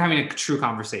really, you weren't having a true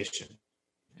conversation.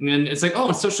 And then it's like, oh,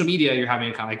 on social media, you're having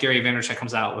a conversation. Like Gary Vaynerchuk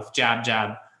comes out with jab,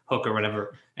 jab, hook or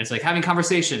whatever. And it's like having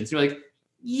conversations. You're like,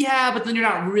 yeah, but then you're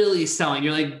not really selling.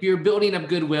 You're building up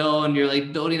goodwill and you're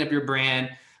like building up your brand.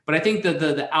 But I think that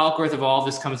the outgrowth of all of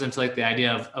this comes into like the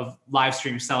idea of live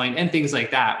stream selling and things like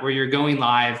that, where you're going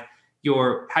live,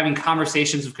 you're having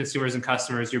conversations with consumers and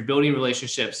customers, you're building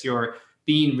relationships, you're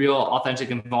being real, authentic,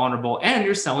 and vulnerable, and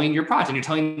you're selling your product and you're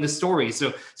telling the story.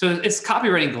 So it's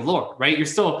copywriting galore, right? You're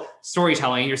still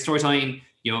storytelling. You're storytelling,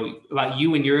 about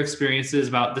you and your experiences,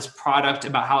 about this product,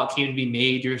 about how it came to be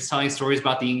made. You're telling stories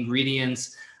about the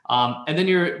ingredients, and then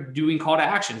you're doing call to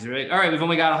actions. You're like, all right, we've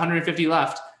only got 150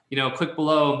 left. Click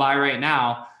below and buy right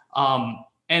now.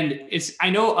 And I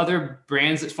know other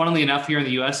brands, funnily enough, here in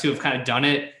the US, who have kind of done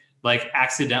it like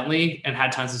accidentally and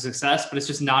had tons of success, but it's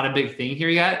just not a big thing here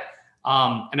yet.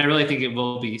 And I really think it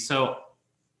will be. So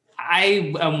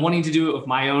I am wanting to do it with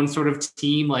my own sort of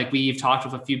team. Like we've talked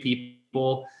with a few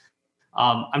people.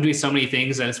 I'm doing so many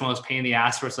things that it's one of those pain in the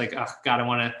ass where it's like, oh God,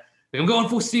 I'm going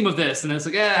full steam with this. And it's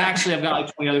like, yeah, actually I've got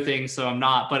like 20 other things. So I'm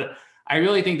not, but I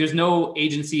really think there's no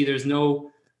agency. There's no,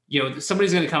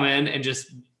 somebody's going to come in and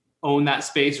just own that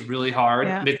space really hard.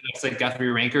 Yeah. It's like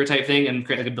Guthrie Ranker type thing and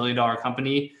create like $1 billion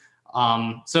company.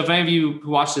 So if any of you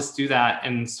who watch this do that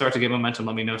and start to get momentum,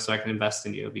 let me know so I can invest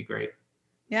in you. It'd be great.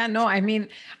 Yeah, no, I mean,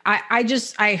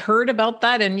 I heard about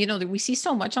that and, we see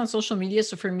so much on social media.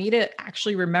 So for me to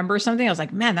actually remember something, I was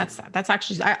like, man, that's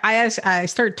actually, I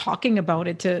started talking about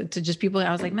it to just people.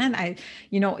 I was like, man,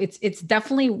 it's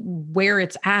definitely where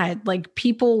it's at. Like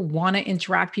people want to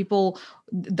interact,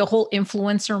 the whole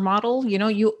influencer model, you know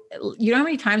how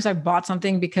many times I've bought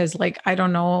something because like, I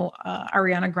don't know,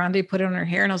 Ariana Grande put it on her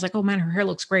hair and I was like, oh man, her hair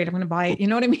looks great. I'm going to buy it. You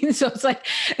know what I mean? So it's like,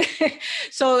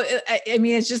 I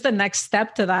mean, it's just the next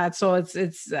step to that. So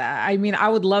it's I mean, I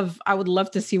would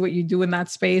love to see what you do in that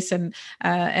space and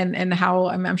how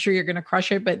I'm sure you're going to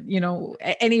crush it, but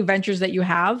any ventures that you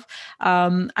have,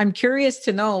 I'm curious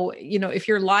to know, if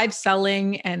you're live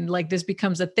selling and like this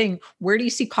becomes a thing, where do you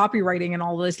see copywriting and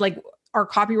all this? Like, are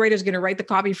copywriters going to write the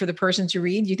copy for the person to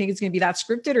read? Do you think it's going to be that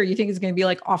scripted or you think it's going to be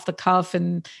like off the cuff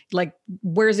and like,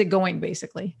 where's it going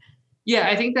basically? Yeah,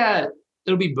 I think that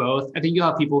it'll be both. I think you'll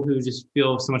have people who just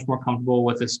feel so much more comfortable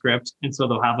with the script. And so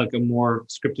they'll have like a more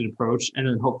scripted approach and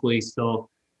then hopefully still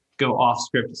go off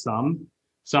script some.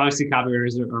 So obviously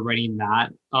copywriters are writing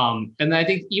that. And then I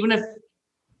think even if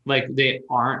like they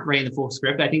aren't writing the full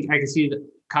script, I think I can see that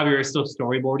copywriters still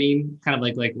storyboarding kind of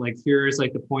like here's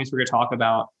like the points we're going to talk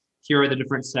about. Here are the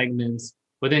different segments,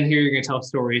 but then here you're going to tell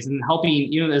stories and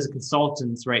helping, as a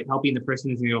consultant, right? Helping the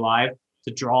person who's going to go live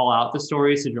to draw out the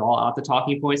stories, to draw out the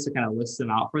talking points, to kind of list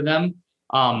them out for them.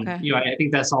 Okay. I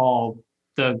think that's all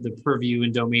the purview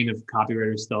and domain of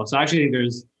copywriters still. So I actually think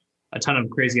there's a ton of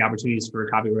crazy opportunities for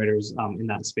copywriters in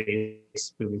that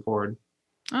space moving forward.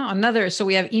 Oh, so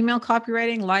we have email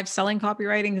copywriting, live selling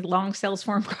copywriting, long sales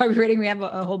form copywriting. We have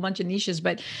a whole bunch of niches,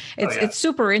 but it's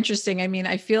super interesting. I mean,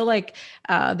 I feel like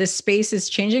this space is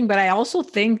changing, but I also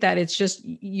think that it's just,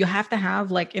 you have to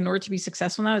have like, in order to be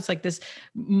successful now, it's like this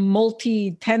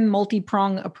multi-prong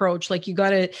approach. Like you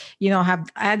got to, have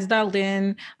ads dialed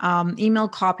in, email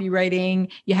copywriting,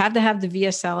 you have to have the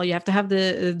VSL, you have to have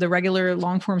the regular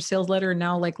long form sales letter.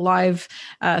 Now like live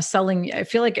selling, I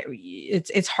feel like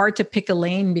it's hard to pick a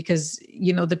lane because,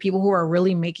 the people who are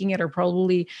really making it are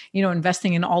probably,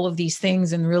 investing in all of these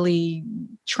things and really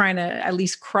trying to at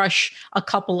least crush a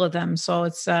couple of them. So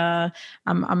it's,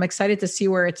 I'm excited to see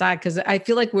where it's at because I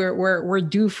feel like we're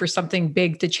due for something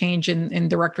big to change in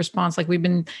direct response. Like we've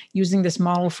been using this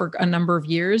model for a number of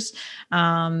years.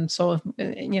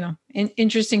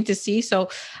 Interesting to see. So,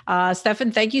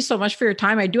 Stefan, thank you so much for your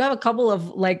time. I do have a couple of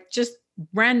like just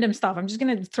random stuff. I'm just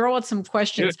going to throw out some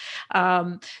questions.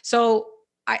 So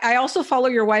I also follow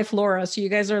your wife, Laura. So you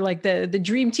guys are like the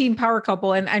dream team power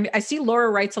couple. And I see Laura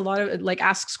writes a lot of, like,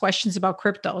 asks questions about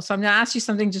crypto. So I'm going to ask you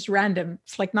something just random.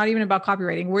 It's like not even about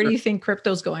copywriting. Where do you think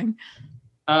crypto's going?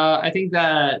 I think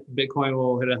that Bitcoin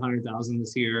will hit 100,000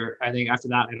 this year. I think after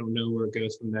that, I don't know where it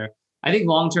goes from there. I think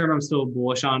long-term, I'm still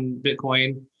bullish on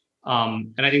Bitcoin.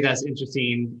 And I think that's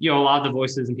interesting. A lot of the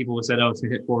voices and people who said, oh, it's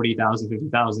gonna hit 40,000,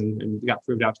 50,000, and got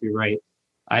proved out to be right.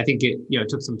 I think it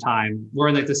took some time. We're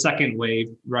in like the second wave,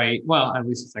 right? Well, at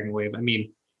least the second wave. I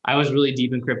mean, I was really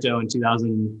deep in crypto in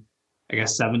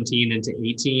 2017 into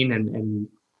 18, and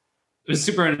it was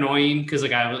super annoying because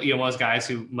like I, one of those guys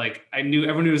who like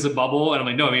everyone knew it was a bubble, and I'm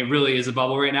like, no, I mean, it really is a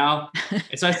bubble right now.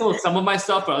 And so I sold some of my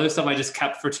stuff, but other stuff I just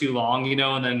kept for too long,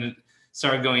 and then it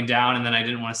started going down, and then I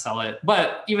didn't want to sell it.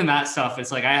 But even that stuff,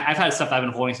 it's like I've had stuff I've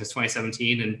been holding since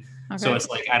 2017, and so it's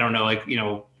like I don't know, like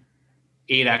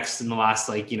 8x in the last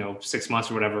 6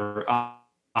 months or whatever. So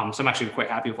I'm actually quite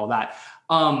happy with all that.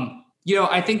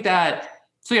 I think that.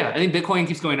 So yeah, I think Bitcoin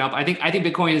keeps going up. I think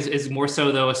Bitcoin is more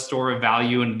so though a store of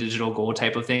value and digital gold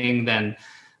type of thing than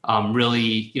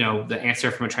really the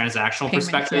answer from a transactional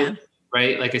perspective,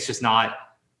 right? Like it's just not a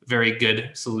very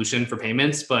good solution for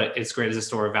payments, but it's great as a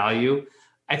store of value.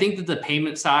 I think that the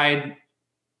payment side,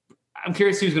 I'm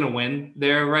curious who's going to win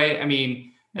there, right? I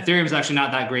mean, Ethereum is actually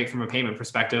not that great from a payment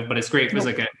perspective, but it's great as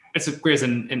it's great as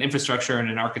an infrastructure and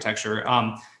an architecture.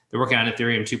 They're working on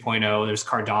Ethereum 2.0. There's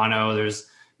Cardano. There's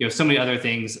so many other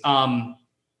things. I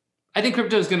think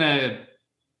crypto is going to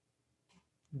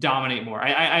dominate more.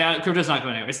 Crypto's not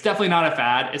going anywhere. It's definitely not a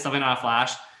fad. It's definitely not a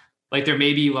flash. Like there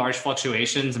may be large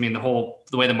fluctuations. I mean,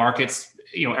 the way the markets,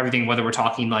 everything, whether we're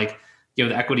talking like,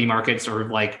 the equity markets or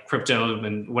like crypto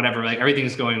and whatever, like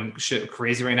everything's going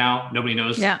crazy right now. Nobody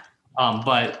knows. Yeah.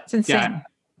 But it's insane.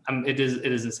 Yeah, it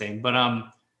is insane. But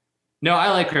no,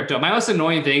 I like crypto. My most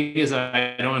annoying thing is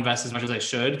I don't invest as much as I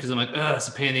should because I'm like, it's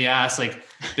a pain in the ass. Like,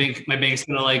 my bank's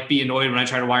gonna like be annoyed when I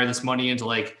try to wire this money into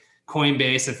like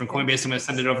Coinbase, and from Coinbase I'm gonna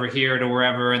send it over here to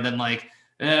wherever, and then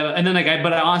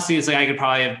but honestly, it's like I could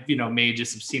probably have made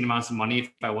just obscene amounts of money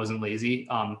if I wasn't lazy.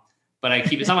 But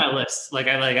it's on my list. Like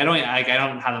I don't have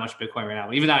that much Bitcoin right now.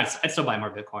 But even that, I'd still buy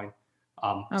more Bitcoin.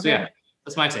 So yeah.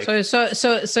 That's my take.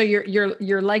 So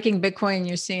you're liking Bitcoin,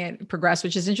 you're seeing it progress,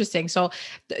 which is interesting. So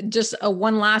just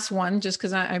one last one, just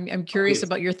because I'm curious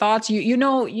about your thoughts. You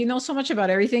know so much about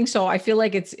everything, so I feel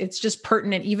like it's just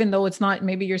pertinent, even though it's not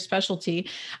maybe your specialty.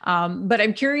 But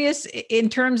I'm curious in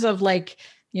terms of like,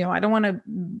 I don't want to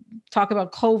talk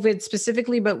about COVID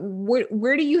specifically, but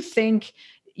where do you think,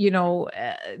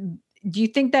 do you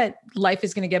think that life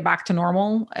is going to get back to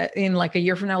normal in like a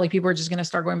year from now? Like people are just going to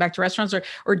start going back to restaurants,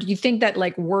 or do you think that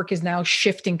like work is now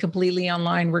shifting completely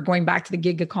online? We're going back to the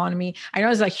gig economy. I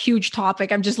know it's a huge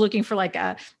topic. I'm just looking for like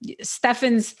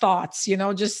Stefan's thoughts,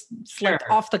 just like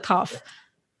off the cuff.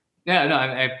 Yeah, no,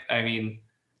 I mean,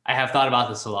 I have thought about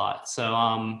this a lot. So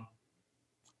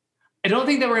I don't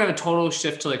think that we're going to have a total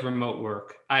shift to like remote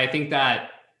work. I think that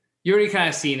you already kind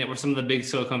of seen it with some of the big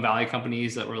Silicon Valley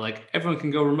companies that were like, everyone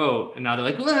can go remote. And now they're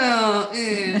like, well,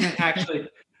 actually,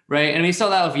 right? And we saw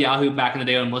that with Yahoo back in the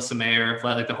day when Melissa Mayer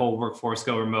let like the whole workforce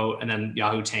go remote, and then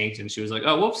Yahoo tanked and she was like,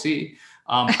 oh, whoopsie.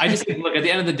 I just think, look, at the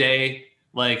end of the day,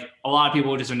 like a lot of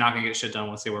people just are not going to get shit done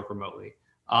once they work remotely.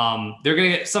 They're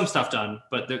going to get some stuff done,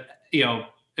 but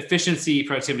efficiency,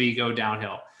 productivity go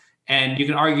downhill. And you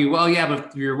can argue, well, yeah, but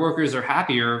if your workers are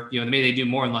happier, maybe they do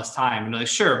more in less time. And they're like,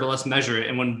 sure, but let's measure it.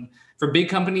 And for big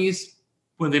companies,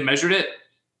 when they measured it,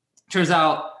 turns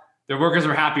out their workers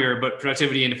are happier, but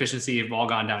productivity and efficiency have all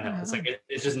gone downhill. It's like,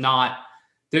 it's just not,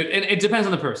 it depends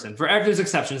on the person. There's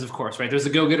exceptions, of course, right? There's the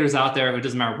go-getters out there. It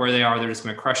doesn't matter where they are. They're just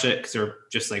going to crush it because they're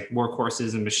just like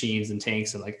workhorses and machines and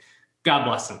tanks, and like, God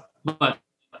bless them. But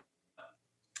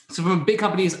so from big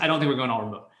companies, I don't think we're going all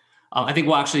remote. I think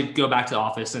we'll actually go back to the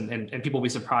office, and people will be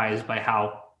surprised by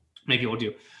how many people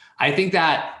do. I think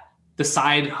that the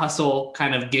side hustle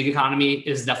kind of gig economy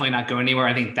is definitely not going anywhere.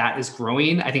 I think that is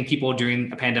growing. I think people during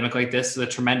a pandemic like this, the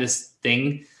tremendous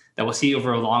thing that we'll see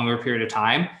over a longer period of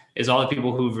time is all the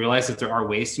people who've realized that there are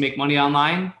ways to make money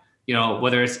online,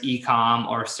 whether it's e-com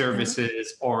or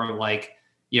services or like,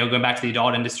 going back to the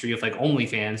adult industry of like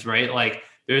OnlyFans, right? Like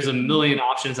there's a million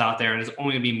options out there, and there's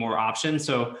only gonna be more options.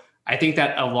 So I think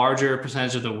that a larger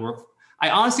percentage of the work, I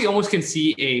honestly almost can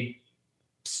see a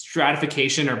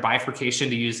stratification or bifurcation,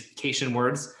 to use Cation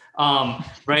words,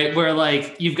 right? Where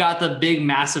like you've got the big,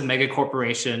 massive mega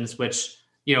corporations, which,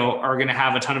 are going to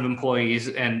have a ton of employees,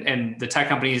 and the tech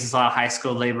companies is a lot of high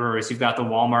skilled laborers. You've got the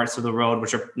Walmarts of the world,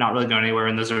 which are not really going anywhere.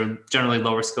 And those are generally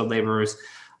lower skilled laborers.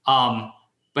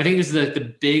 But I think there's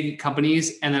the big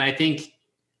companies, and then I think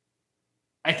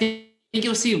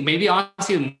you'll see maybe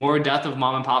honestly more death of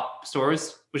mom and pop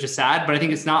stores, which is sad. But I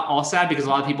think it's not all sad because a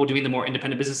lot of people doing the more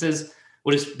independent businesses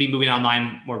will just be moving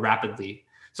online more rapidly.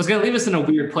 So it's going to leave us in a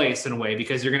weird place in a way,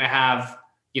 because you're going to have,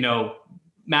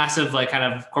 massive like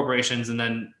kind of corporations, and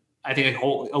then I think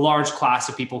a large class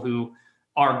of people who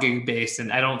are gig based, and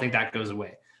I don't think that goes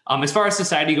away. As far as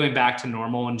society going back to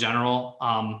normal in general,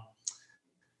 I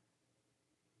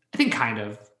think kind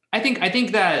of. I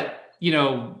think that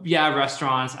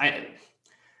restaurants.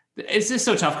 It's just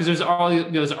so tough because there's all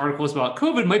those articles about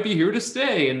COVID might be here to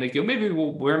stay, and like maybe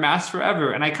we'll wear masks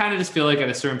forever. And I kind of just feel like at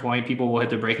a certain point, people will hit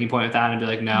the breaking point with that and be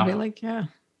like, no, be like, yeah,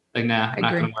 like nah, I'm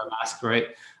not going to wear a mask, right?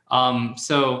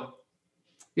 So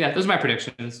yeah, those are my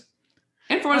predictions.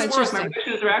 And for what it's worth, my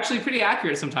predictions are actually pretty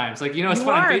accurate sometimes. Like, it's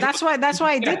fun. That's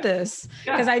why I did this,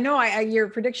 because I know your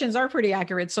predictions are pretty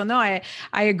accurate. So no, I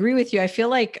agree with you. I feel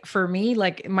like for me,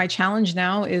 like my challenge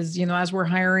now is, as we're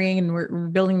hiring and we're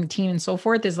building the team and so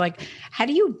forth, is like, how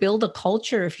do you build a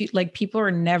culture if you like people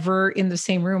are never in the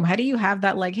same room? How do you have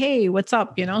that like, hey, what's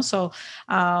up? So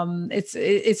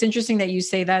it's interesting that you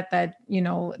say that that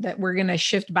we're going to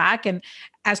shift back. And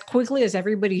as quickly as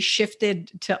everybody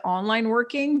shifted to online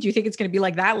working, do you think it's going to be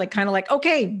like that? Like kind of like,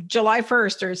 okay, July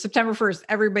 1st or September 1st,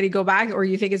 everybody go back? Or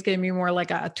you think it's going to be more like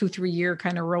a 2-3 year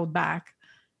kind of road back?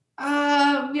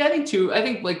 I think too. I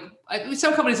think like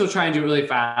some companies will try and do it really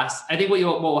fast. I think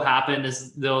what will happen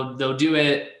is they'll do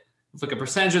it with like a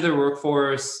percentage of their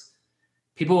workforce.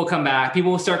 People will come back.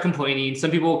 People will start complaining. Some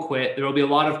people will quit. There will be a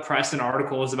lot of press and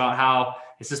articles about how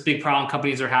it's this big problem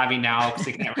companies are having now because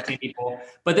they can't retain people.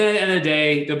 But then at the end of the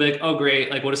day, they'll be like, oh, great.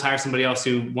 Like we'll just hire somebody else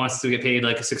who wants to get paid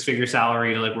like a 6-figure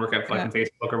salary to like work at fucking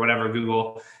Facebook or whatever,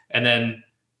 Google. And then,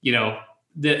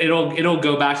 it'll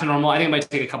go back to normal. I think it might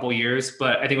take a couple of years,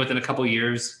 but I think within a couple of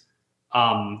years,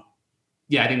 I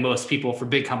think most people for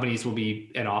big companies will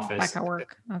be in office. Back at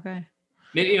work. Okay.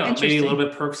 Maybe a little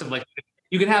bit perks of like,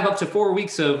 you can have up to 4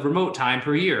 weeks of remote time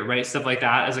per year, right? Stuff like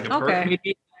that as like a perk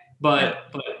maybe.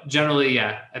 But generally,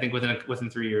 I think within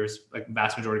 3 years, like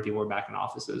vast majority of people are back in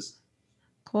offices.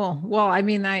 Cool. Well, I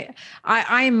mean,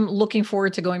 I'm looking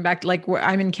forward to going back. Like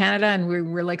I'm in Canada and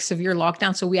we're like severe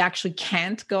lockdown, so we actually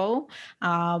can't go.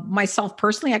 Myself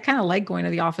personally, I kind of like going to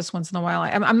the office once in a while.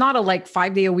 I'm not a like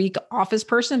 5 day a week office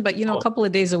person, but a couple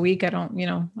of days a week, I don't.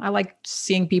 I like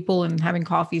seeing people and having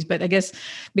coffees. But I guess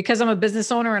because I'm a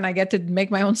business owner and I get to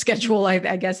make my own schedule,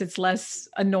 I guess it's less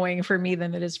annoying for me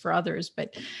than it is for others.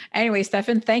 But anyway,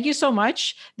 Stefan, thank you so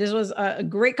much. This was a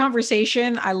great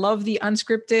conversation. I love the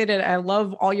unscripted, and I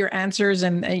love all your answers,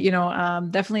 and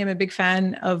definitely I'm a big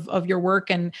fan of your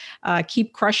work, and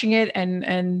keep crushing it,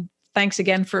 and thanks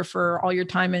again for all your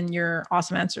time and your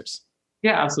awesome answers.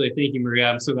 Yeah, absolutely. Thank you, Maria.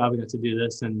 I'm so glad we got to do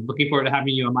this, and looking forward to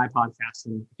having you on my podcast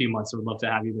in a few months. I would love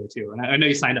to have you there too. And I know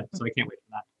you signed up, so I can't wait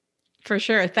for that. For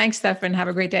sure. Thanks, Stefan. Have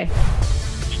a great day.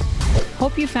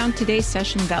 Hope you found today's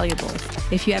session valuable.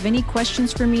 If you have any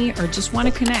questions for me or just want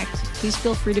to connect, please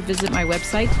feel free to visit my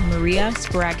website,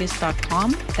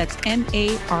 mariasparagis.com. That's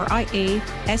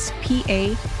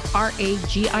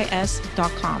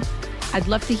MariaSparagis.com. I'd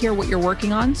love to hear what you're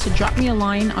working on, so drop me a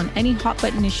line on any hot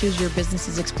button issues your business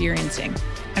is experiencing.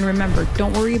 And remember,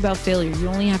 don't worry about failure. You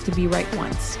only have to be right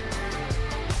once.